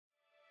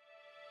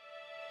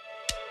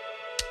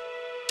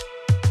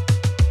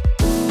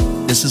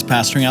This is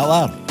Pastoring Out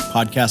Loud, a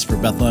podcast for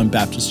Bethlehem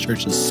Baptist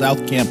Church's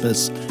South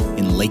Campus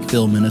in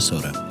Lakeville,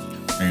 Minnesota.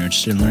 Are you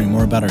interested in learning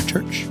more about our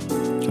church?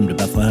 Come to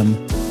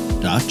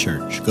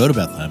Bethlehem.church. Go to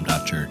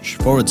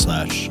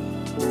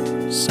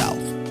Bethlehem.church/south.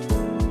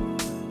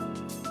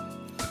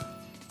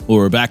 Well,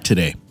 we're back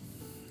today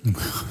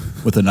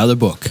with another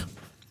book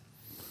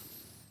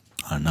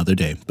on another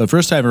day. But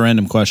first, I have a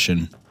random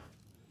question.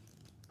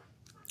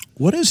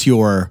 What is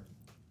your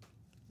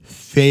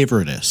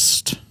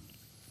favoritist,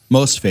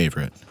 most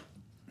favorite,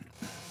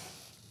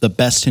 the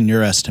best in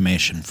your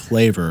estimation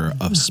flavor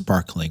of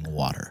sparkling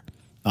water?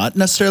 Not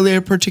necessarily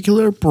a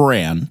particular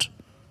brand,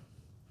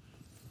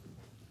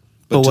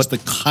 but just the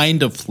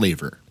kind of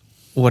flavor.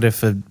 What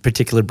if a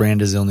particular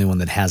brand is the only one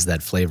that has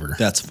that flavor?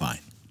 That's fine.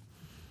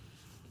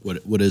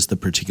 What is the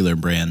particular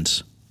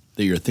brand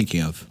that you're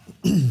thinking of?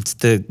 It's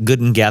the Good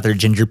and Gather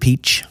Ginger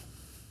Peach.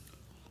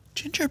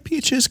 Ginger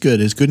Peach is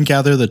good. Is Good and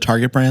Gather the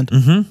Target brand?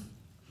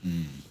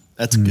 Mm-hmm.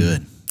 That's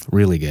good.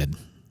 Really good.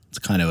 It's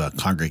kind of a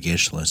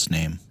Congregationalist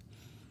name.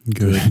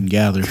 Good and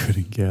Gather. Good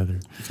and Gather.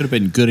 It could have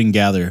been Good and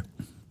Gather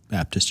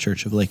Baptist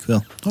Church of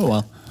Lakeville. Oh,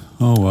 well.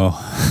 Oh, well.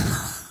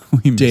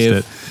 We missed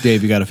it.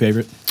 Dave, you got a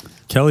favorite?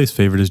 Kelly's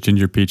favorite is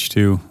Ginger Peach,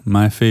 too.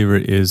 My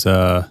favorite is,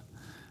 trying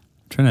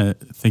to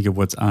think of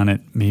what's on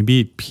it.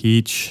 Maybe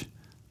Peach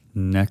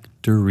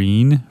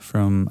Nectarine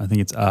from, I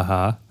think it's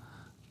AHA.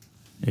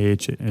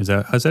 Is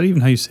that even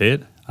how you say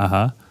it?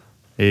 AHA.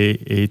 AHA.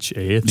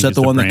 Is that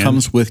the one that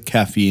comes with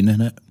caffeine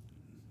in it?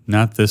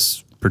 Not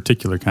this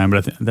particular kind,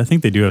 but I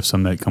think they do have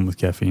some that come with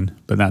caffeine,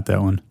 but not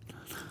that one.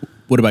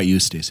 What about you,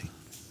 Stacy?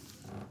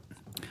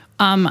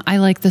 I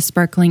like the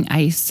sparkling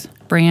ice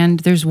brand.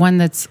 There's one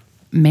that's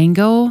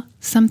mango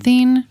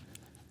something,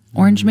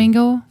 orange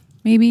mango,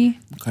 maybe.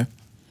 Okay.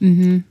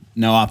 Mm-hmm.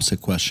 Now,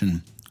 opposite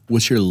question.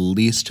 What's your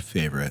least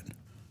favorite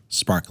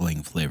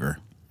sparkling flavor?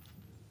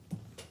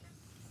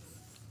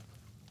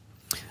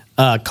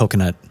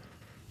 Coconut.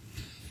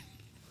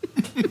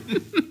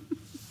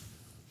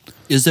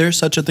 Is there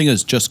such a thing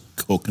as just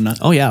coconut?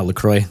 Oh, yeah,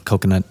 LaCroix,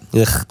 coconut.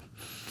 Ugh. I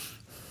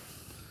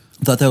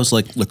thought that was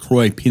like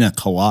LaCroix pina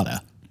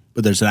colada,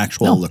 but there's an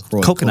actual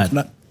LaCroix coconut.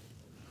 I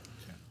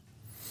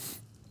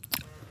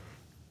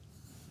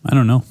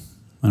don't know.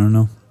 I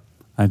don't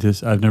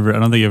think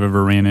I've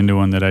ever ran into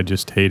one that I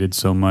just hated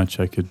so much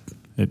it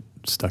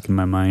stuck in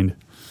my mind.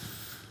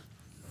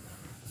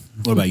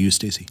 What about you,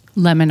 Stacy?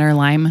 Lemon or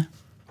lime?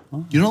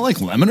 You don't like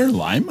lemon or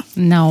lime?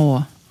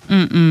 No.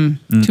 Too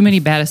many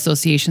bad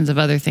associations of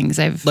other things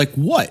I've Like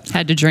what?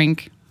 had to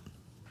drink.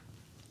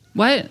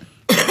 What?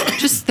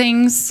 Just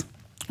things.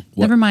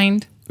 What? Never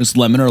mind. Does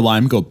lemon or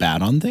lime go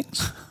bad on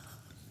things?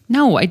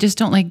 No, I just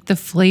don't like the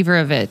flavor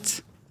of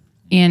it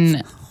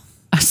in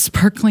a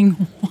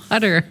sparkling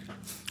water.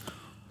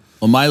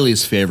 Well, my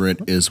least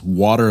favorite is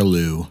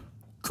Waterloo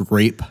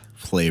grape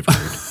flavored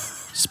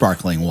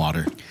sparkling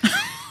water.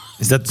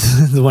 Is that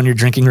the one you're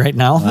drinking right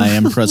now? I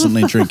am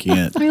presently drinking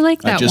it. I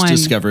like that I just one.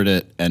 discovered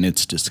it, and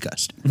it's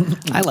disgusting.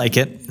 I like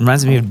it.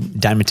 Reminds me of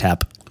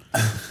Dimetap.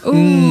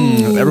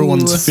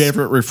 Everyone's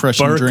favorite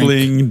refreshing drink.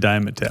 Sparkling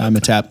Dimetap.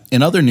 Dimetap.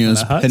 In other news,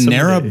 On a hot summer day.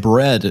 Panera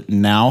Bread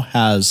now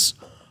has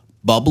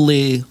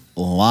bubbly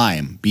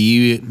lime.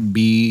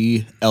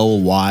 BLY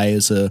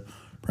is a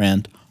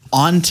brand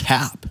on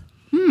tap.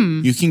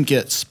 You can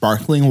get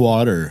sparkling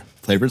water,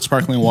 flavored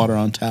sparkling water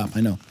on tap.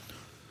 I know.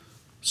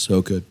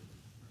 So good.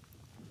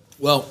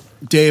 Well,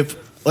 Dave,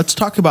 let's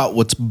talk about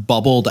what's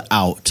bubbled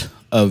out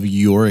of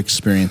your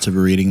experience of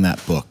reading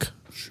that book.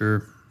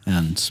 Sure.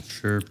 And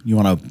Sure. you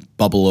want to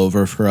bubble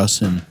over for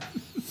us and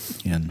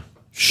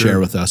share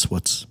Sure. with us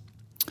what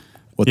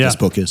this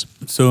book is.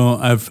 So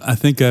I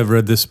think I've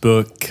read this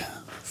book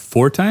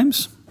 4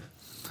 times.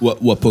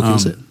 What book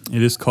is it?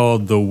 It is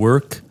called The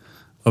Work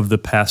of the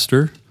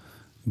Pastor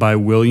by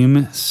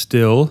William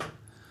Still.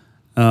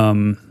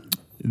 And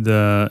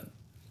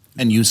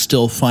you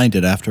still find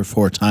it after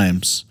 4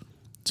 times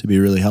to be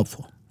really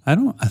helpful. I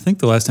think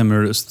the last time I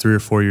read it was 3 or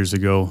 4 years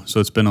ago, so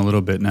it's been a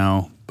little bit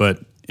now,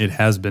 but it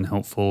has been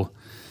helpful.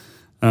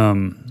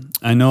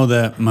 I know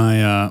that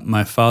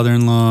my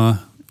father-in-law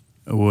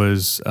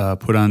was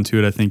put onto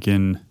it, I think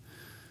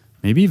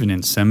maybe even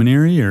in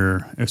seminary,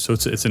 so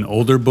it's an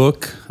older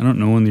book. I don't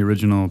know when the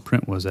original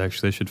print was,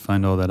 actually. I should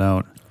find all that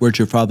out. Where'd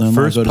your father-in-law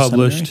First go to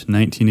published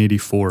seminary?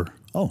 1984.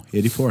 Oh,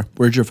 84.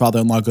 Where'd your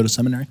father-in-law go to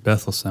seminary?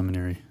 Bethel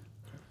Seminary.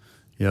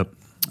 Yep.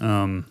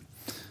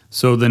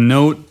 So the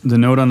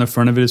note on the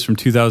front of it is from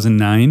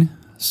 2009.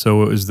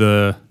 So it was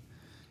the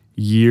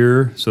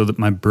year. So that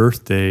my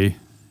birthday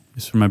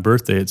is for my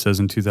birthday. It says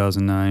in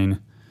 2009,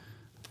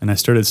 and I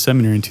started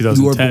seminary in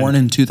 2010. You were born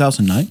in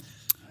 2009?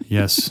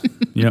 Yes.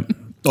 Yep.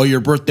 Oh,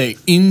 your birthday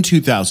in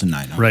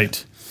 2009. Okay.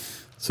 Right.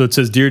 So it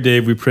says, "Dear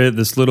Dave, we pray that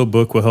this little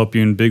book will help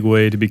you in a big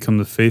way to become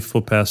the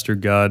faithful pastor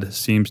God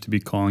seems to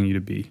be calling you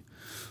to be."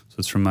 So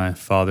it's from my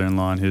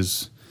father-in-law and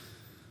his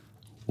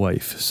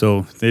wife.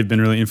 So they've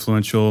been really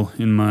influential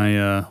in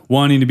my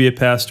wanting to be a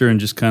pastor and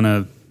just kind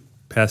of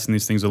passing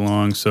these things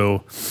along.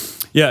 So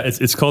yeah,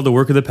 it's called The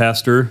Work of the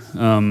Pastor.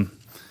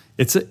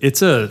 It's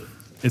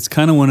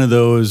kind of one of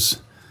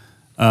those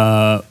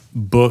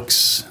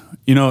books.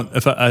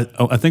 If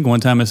I think one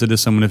time I said to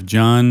someone, if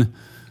John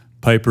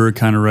Piper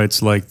kind of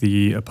writes like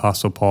the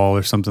Apostle Paul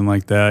or something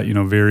like that,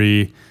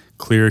 very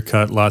clear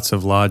cut, lots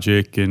of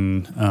logic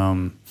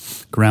and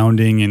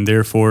grounding and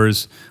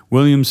therefores.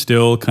 William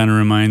Still kind of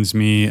reminds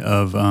me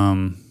of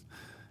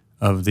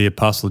the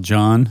Apostle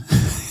John.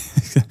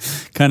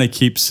 Kind of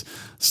keeps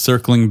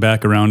circling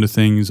back around to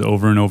things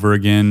over and over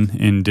again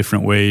in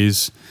different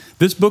ways.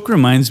 This book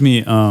reminds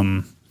me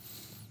of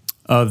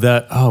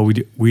that. Oh,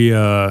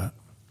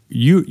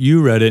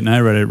 you read it and I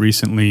read it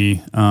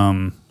recently.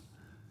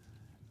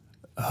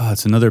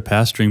 It's another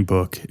pastoring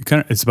book.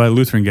 It's by a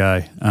Lutheran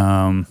guy.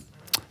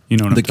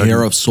 The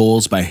Care of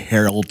Souls by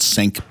Harold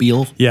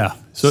Senkbeil. Yeah.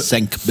 So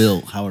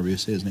Senkbeil, however you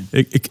say his name.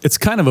 It's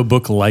kind of a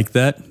book like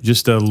that.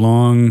 Just a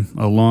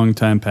long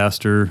time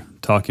pastor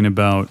talking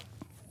about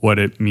what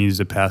it means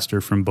to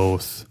pastor from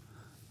both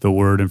the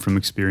word and from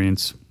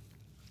experience.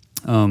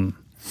 So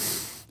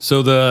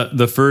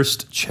the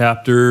first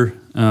chapter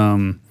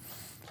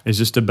is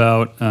just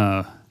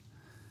about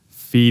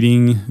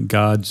feeding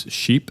God's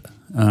sheep.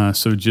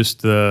 So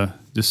just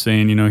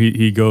saying,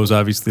 he goes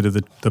obviously to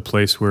the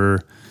place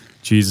where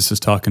Jesus is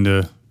talking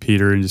to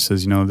Peter and just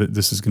says, that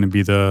this is going to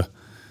be the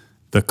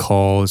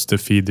call is to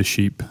feed the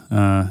sheep.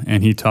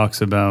 And he talks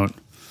about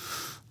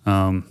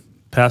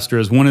pastor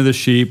as one of the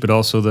sheep, but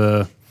also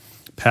the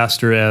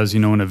pastor as,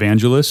 an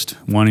evangelist,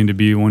 wanting to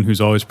be one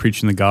who's always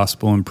preaching the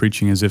gospel and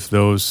preaching as if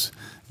those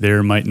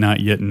there might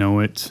not yet know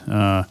it.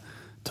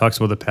 Talks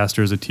about the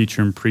pastor as a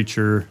teacher and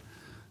preacher,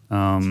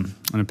 and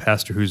a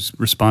pastor who's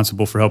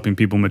responsible for helping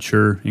people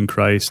mature in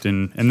Christ.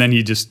 And then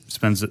he just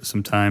spends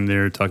some time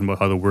there talking about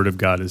how the Word of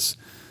God is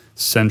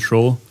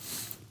central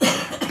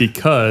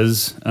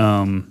because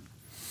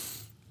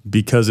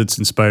it's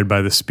inspired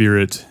by the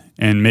Spirit,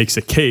 and makes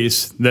a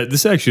case that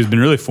this actually has been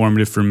really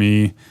formative for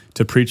me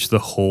to preach the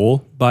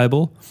whole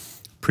Bible,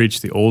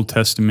 preach the Old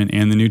Testament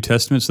and the New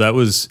Testament. So that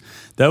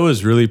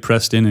was really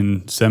pressed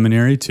in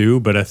seminary too,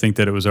 but I think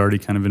that it was already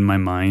kind of in my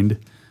mind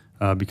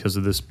because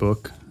of this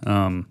book.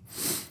 And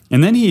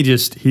then he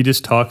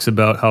just talks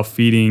about how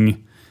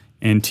feeding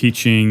and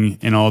teaching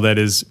and all that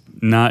is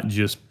not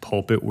just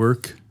pulpit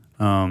work.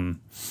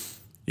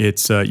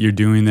 It's you're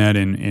doing that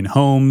in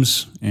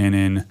homes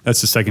and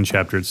that's the second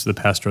chapter. It's the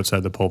pastor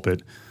outside the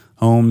pulpit,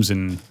 homes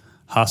and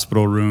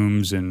hospital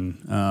rooms and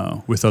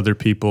with other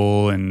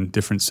people and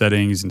different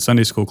settings and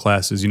Sunday school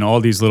classes. All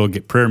these little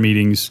prayer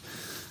meetings.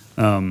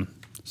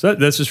 So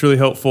that's just really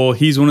helpful.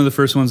 He's one of the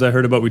first ones I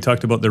heard about. We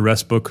talked about the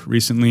Rest book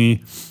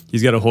recently.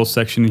 He's got a whole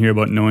section here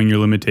about knowing your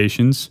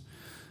limitations,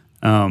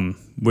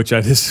 which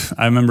I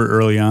remember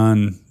early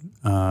on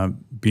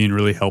being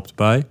really helped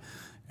by,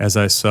 as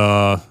I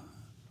saw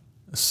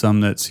some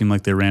that seemed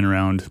like they ran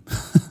around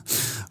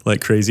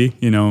like crazy,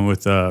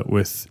 with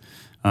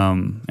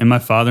and my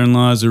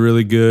father-in-law is a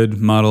really good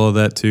model of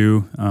that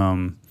too.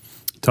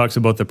 Talks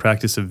about the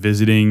practice of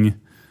visiting,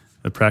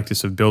 the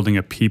practice of building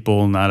a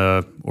people, not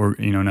a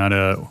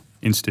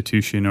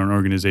institution or an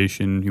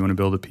organization. You want to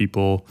build a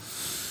people.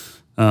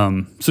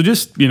 So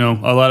just, a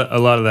lot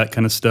of that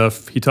kind of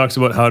stuff. He talks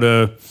about how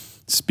to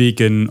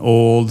speak an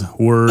old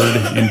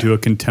word into a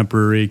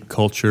contemporary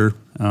culture.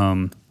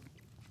 And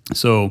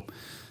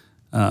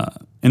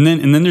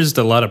then there's just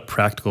a lot of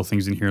practical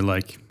things in here,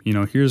 like,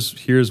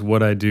 here's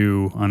what I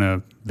do on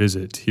a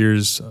visit.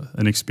 Here's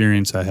an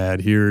experience I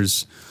had.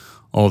 Here's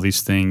all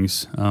these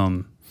things.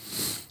 I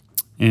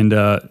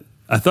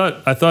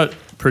thought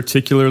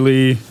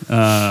particularly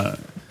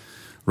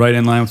right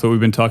in line with what we've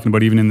been talking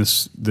about, even in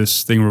this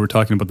thing where we're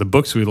talking about the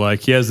books we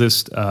like. He has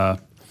this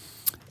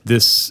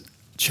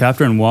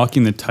chapter on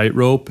walking the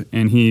tightrope,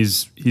 and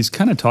he's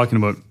kind of talking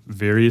about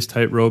various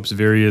tightropes,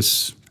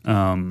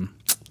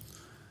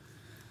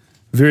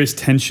 various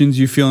tensions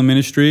you feel in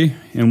ministry.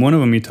 And one of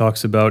them he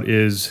talks about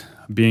is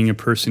being a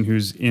person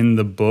who's in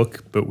the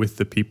book but with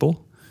the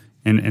people,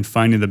 and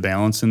finding the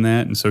balance in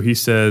that. And so he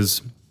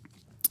says,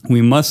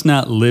 we must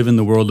not live in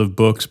the world of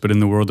books, but in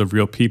the world of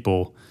real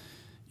people.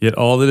 Yet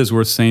all that is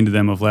worth saying to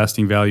them of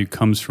lasting value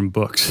comes from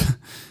books.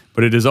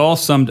 But it is all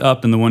summed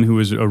up in the one who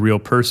is a real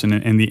person,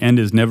 and the end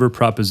is never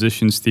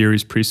propositions,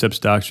 theories, precepts,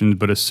 doctrines,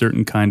 but a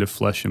certain kind of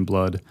flesh and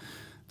blood.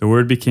 The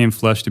Word became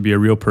flesh to be a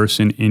real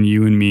person in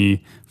you and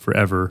me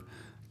forever.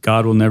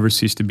 God will never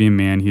cease to be a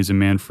man. He is a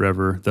man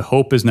forever. The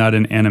hope is not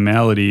an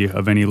animality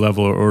of any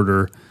level or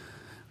order,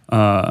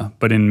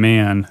 but in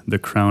man, the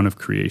crown of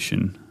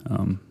creation.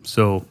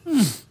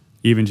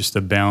 Even just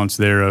a balance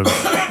there of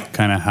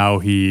kind of how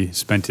he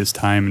spent his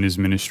time in his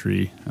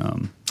ministry.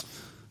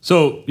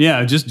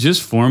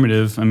 Just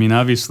formative. I mean,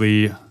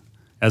 obviously,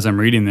 as I'm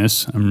reading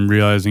this, I'm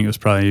realizing it was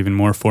probably even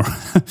more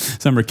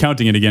so I'm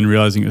recounting it again,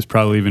 realizing it was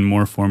probably even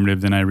more formative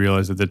than I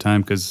realized at the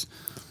time, because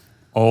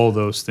all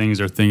those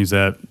things are things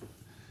that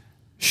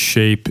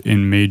shape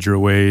in major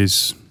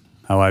ways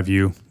how I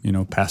view,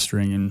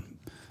 pastoring and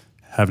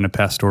having a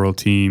pastoral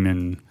team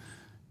and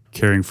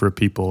caring for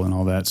people and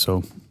all that.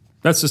 So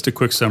that's just a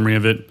quick summary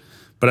of it.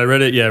 But I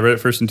read it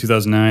first in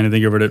 2009. I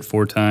think I read it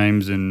 4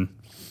 times, and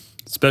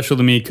special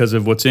to me because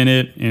of what's in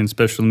it, and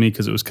special to me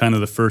because it was kind of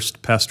the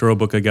first pastoral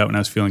book I got when I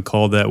was feeling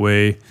called that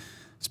way.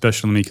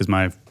 Special to me because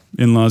my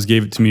in-laws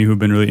gave it to me, who've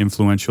been really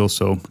influential.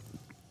 So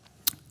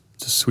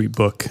it's a sweet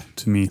book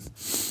to me.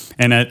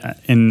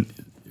 And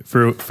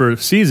for a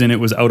season, it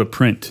was out of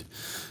print,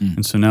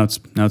 and so now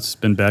it's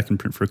been back in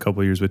print for a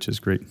couple of years, which is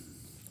great.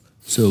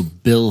 So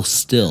Bill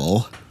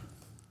Still,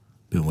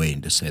 been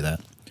waiting to say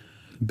that.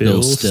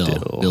 Bill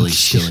Still. Billy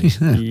Stilly.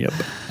 Yep.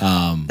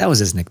 That was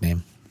his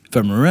nickname. If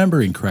I'm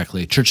remembering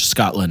correctly, Church of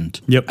Scotland.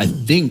 Yep. I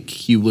think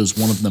he was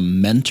one of the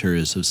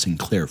mentors of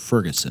Sinclair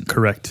Ferguson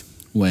Correct.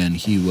 when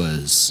he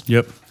was.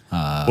 Yep.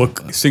 Well,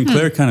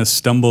 Sinclair kind of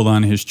stumbled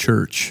on his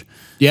church.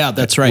 Yeah,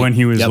 that's right. When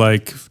he was Yep.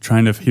 like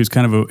he was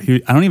kind of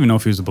I don't even know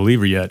if he was a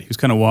believer yet. He was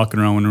kind of walking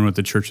around wondering what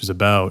the church is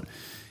about,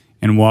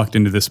 and walked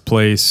into this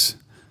place,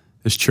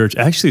 this church.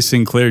 Actually,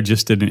 Sinclair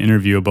just did an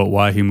interview about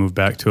why he moved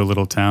back to a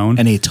little town.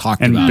 And he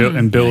talked and about Bill,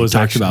 and Bill he was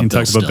talked actually about he Bill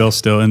talked about Still. Bill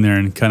Still in there,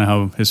 and kind of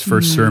how his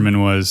first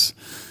sermon was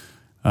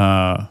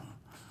kind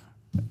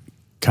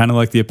of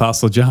like the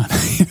Apostle John.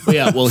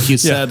 Yeah, well, he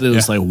said it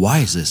was like, why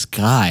is this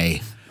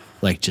guy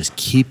like just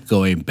keep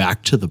going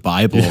back to the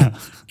Bible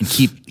and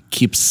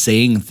keep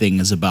saying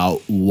things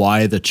about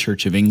why the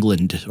Church of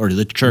England or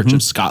the Church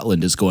of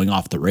Scotland is going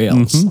off the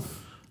rails,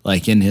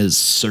 like in his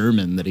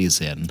sermon that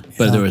he's in.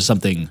 But there was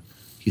something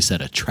he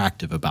said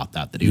attractive about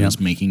that he was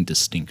making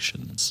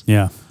distinctions,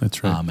 Yeah,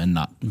 that's right. and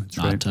not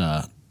right.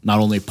 not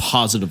only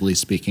positively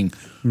speaking,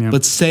 Yeah.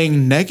 but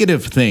saying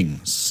negative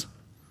things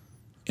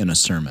in a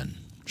sermon.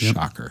 Yep.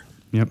 Shocker.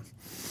 Yep.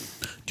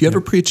 Do you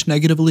ever preach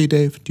negatively,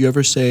 Dave? Do you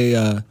ever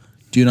say,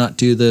 do not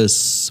do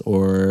this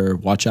or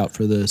watch out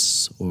for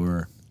this?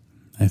 Or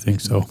I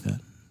think so. that?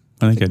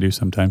 I think I do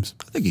sometimes.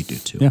 I think you do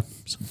too. Yeah.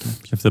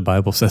 Sometimes. If the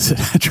Bible says it,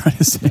 I try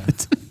to say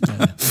it.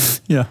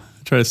 Yeah,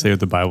 I try to say what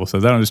the Bible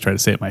says. I don't just try to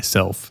say it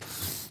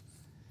myself.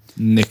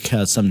 Nick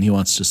has something he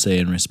wants to say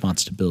in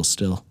response to Bill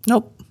Still.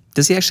 Nope.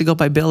 Does he actually go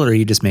by Bill, or are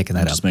you just making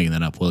that I'm up? just making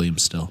that up. William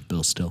Still.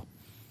 Bill Still.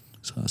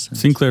 So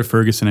Sinclair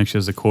Ferguson actually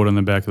has a quote on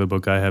the back of the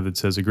book I have that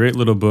says, "A great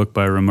little book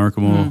by a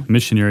remarkable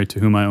missionary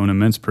to whom I owe an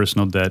immense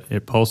personal debt.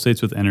 It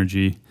pulsates with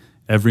energy.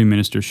 Every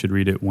minister should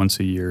read it once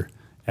a year,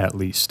 at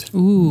least."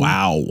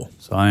 wow.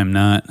 So I'm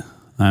not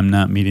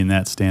meeting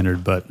that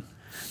standard, but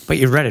But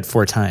you've read it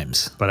 4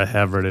 times. I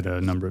have read it a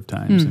number of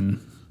times,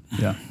 and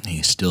yeah.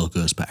 He still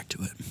goes back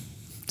to it.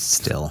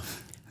 Still.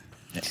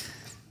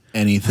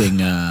 Anything,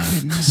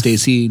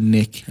 Stacy,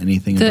 Nick,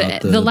 anything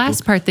about The last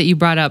book? part that you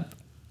brought up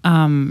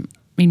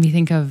made me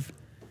think of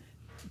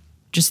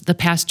just the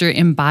pastor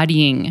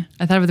embodying.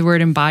 I thought of the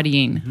word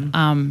embodying,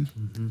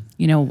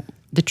 you know,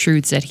 the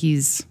truths that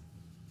he's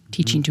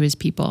teaching to his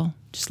people,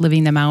 just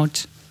living them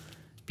out,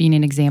 being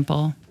an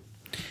example.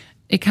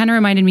 It kind of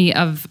reminded me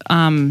of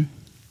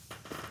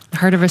The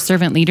Heart of a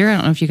Servant Leader. I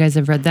don't know if you guys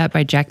have read that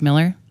by Jack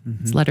Miller.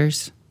 It's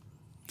letters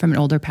from an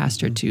older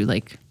pastor to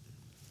like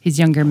his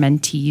younger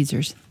mentees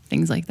or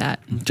things like that.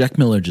 Jack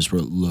Miller just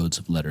wrote loads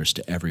of letters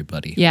to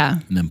everybody. Yeah.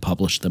 And then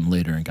published them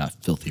later and got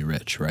filthy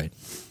rich, right?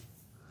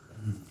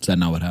 Is that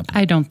not what happened?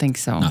 I don't think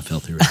so. Not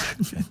filthy rich.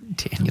 Okay. I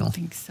Daniel. don't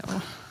think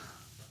so.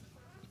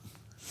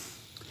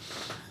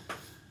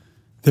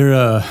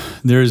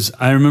 There's.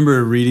 I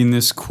remember reading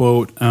this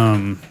quote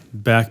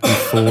back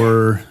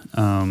before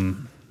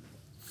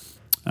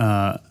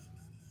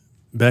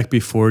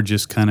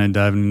just kind of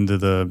diving into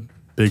the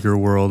bigger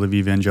world of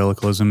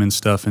evangelicalism and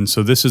stuff. And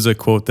so this is a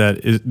quote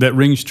that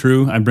rings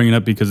true. I bring it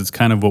up because it's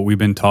kind of what we've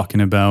been talking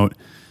about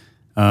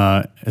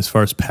as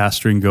far as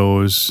pastoring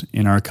goes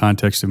in our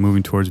context of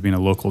moving towards being a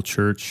local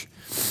church.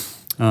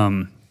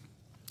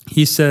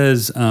 He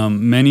says,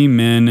 many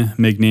men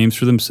make names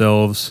for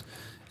themselves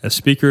as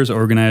speakers,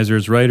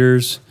 organizers,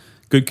 writers,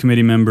 good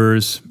committee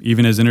members,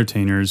 even as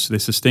entertainers. They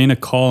sustain a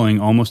calling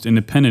almost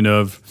independent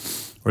of,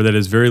 or that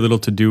has very little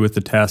to do with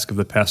the task of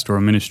the pastoral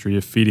ministry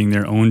of feeding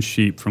their own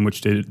sheep from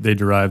which they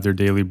derive their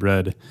daily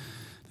bread.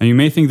 Now, you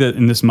may think that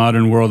in this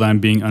modern world I'm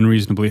being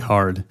unreasonably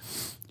hard.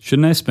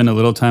 Shouldn't I spend a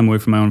little time away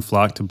from my own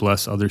flock to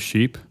bless other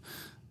sheep?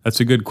 That's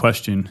a good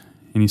question.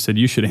 And he said,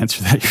 you should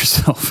answer that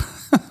yourself.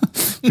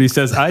 But he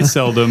says, I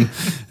seldom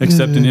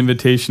accept an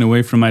invitation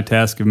away from my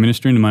task of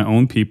ministering to my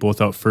own people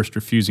without first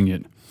refusing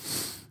it.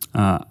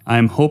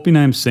 I'm hoping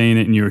I'm saying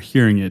it and you're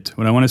hearing it.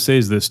 What I want to say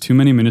is this: too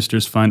many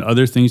ministers find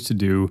other things to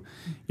do,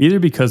 either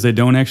because they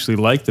don't actually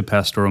like the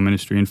pastoral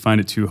ministry and find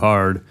it too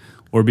hard,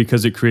 or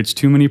because it creates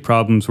too many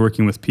problems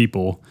working with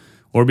people,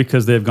 or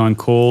because they've gone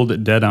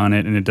cold, dead on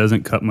it, and it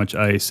doesn't cut much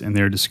ice, and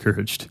they're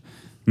discouraged.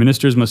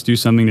 Ministers must do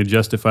something to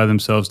justify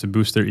themselves, to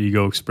boost their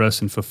ego,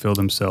 express and fulfill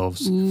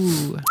themselves.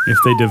 Ooh. If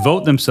they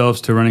devote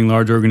themselves to running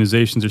large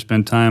organizations or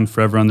spend time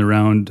forever on the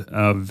round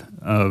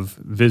of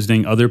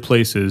visiting other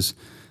places,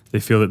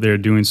 they feel that they're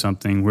doing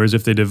something. Whereas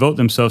if they devote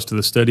themselves to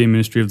the study and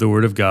ministry of the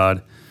Word of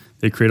God,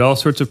 they create all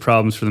sorts of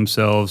problems for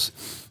themselves.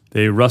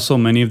 They rustle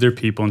many of their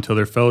people until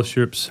their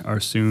fellowships are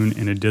soon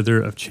in a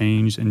dither of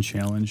change and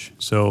challenge.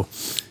 So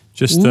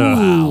just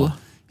so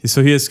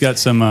he has got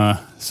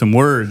some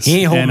words. He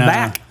ain't holding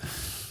back.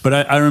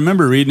 But I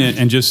remember reading it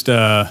and just,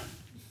 I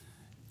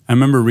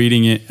remember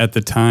reading it at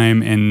the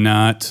time and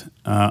not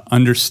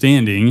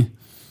understanding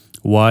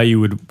why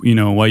you'd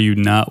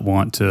not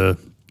want to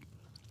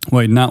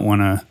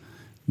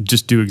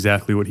just do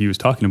exactly what he was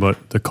talking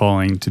about, the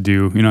calling to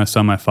do. I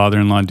saw my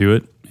father-in-law do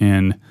it,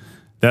 and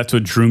that's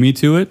what drew me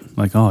to it.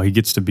 Like, oh, he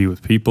gets to be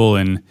with people,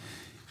 and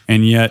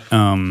yet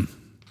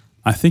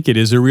I think it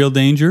is a real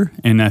danger.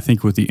 And I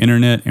think with the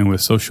internet and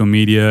with social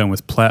media and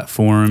with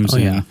platforms,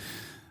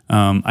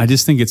 I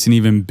just think it's an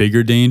even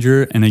bigger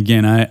danger. And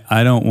again,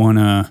 I don't want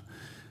to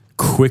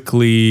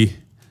quickly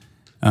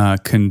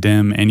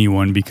condemn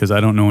anyone because I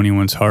don't know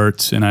anyone's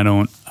hearts, and I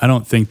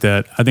think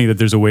that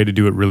there's a way to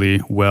do it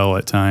really well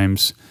at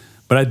times.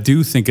 But I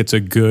do think it's a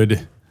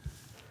good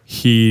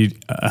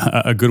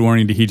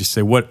warning to heed to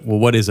say,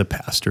 what is a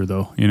pastor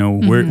though?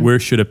 Where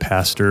should a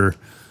pastor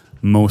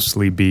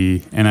mostly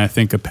be? And I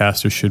think a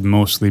pastor should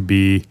mostly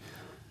be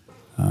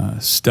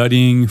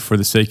studying for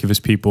the sake of his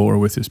people or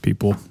with his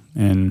people.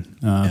 And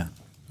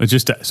it's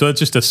just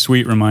a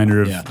sweet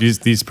reminder of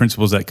these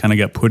principles that kind of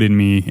got put in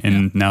me,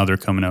 and now they're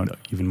coming out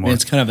even more. And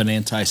it's kind of an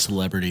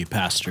anti-celebrity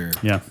pastor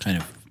kind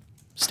of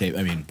state.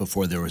 I mean,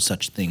 before there were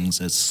such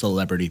things as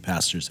celebrity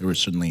pastors, there were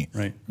certainly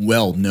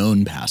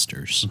well-known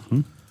pastors.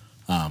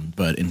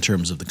 But in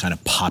terms of the kind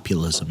of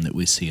populism that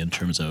we see in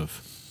terms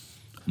of,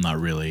 I'm not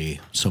really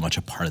so much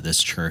a part of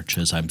this church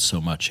as I'm so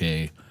much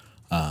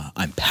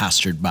I'm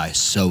pastored by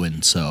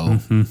so-and-so,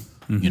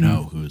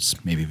 who's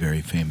maybe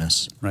very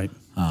famous. Right.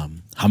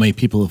 How many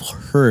people have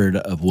heard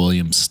of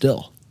William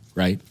Still,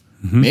 right?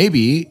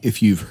 Maybe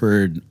if you've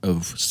heard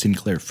of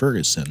Sinclair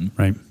Ferguson,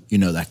 right,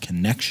 that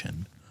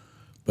connection.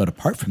 But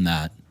apart from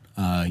that,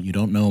 you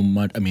don't know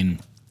much. I mean,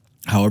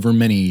 however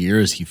many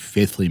years he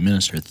faithfully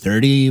ministered,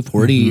 30,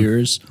 40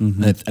 years,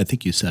 I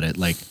think you said it,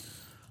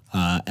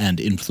 and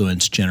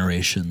influenced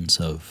generations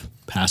of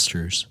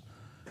pastors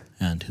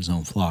and his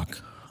own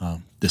flock.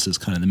 This is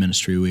kind of the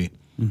ministry we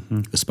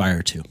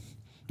aspire to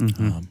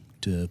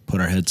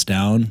put our heads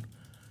down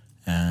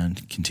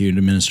and continue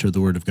to minister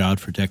the Word of God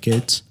for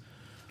decades,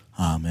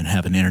 and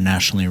have an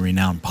internationally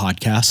renowned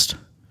podcast.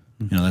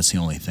 That's the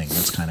only thing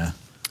that's kind of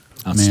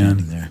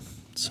outstanding there.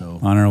 So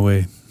on our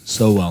way.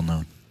 So well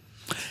known.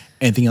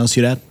 Anything else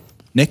you'd add?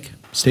 Nick?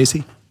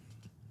 Stacy?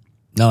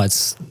 No, I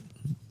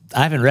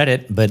haven't read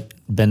it, but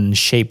been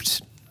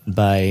shaped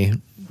by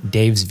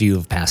Dave's view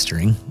of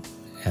pastoring,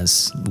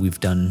 as we've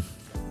done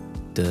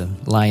the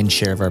lion's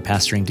share of our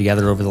pastoring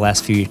together over the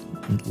last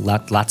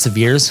lots of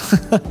years.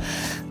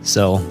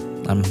 So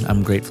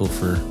I'm grateful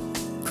for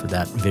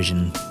that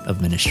vision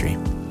of ministry.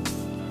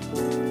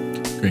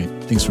 Great.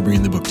 Thanks for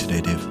bringing the book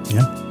today, Dave.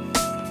 Yeah.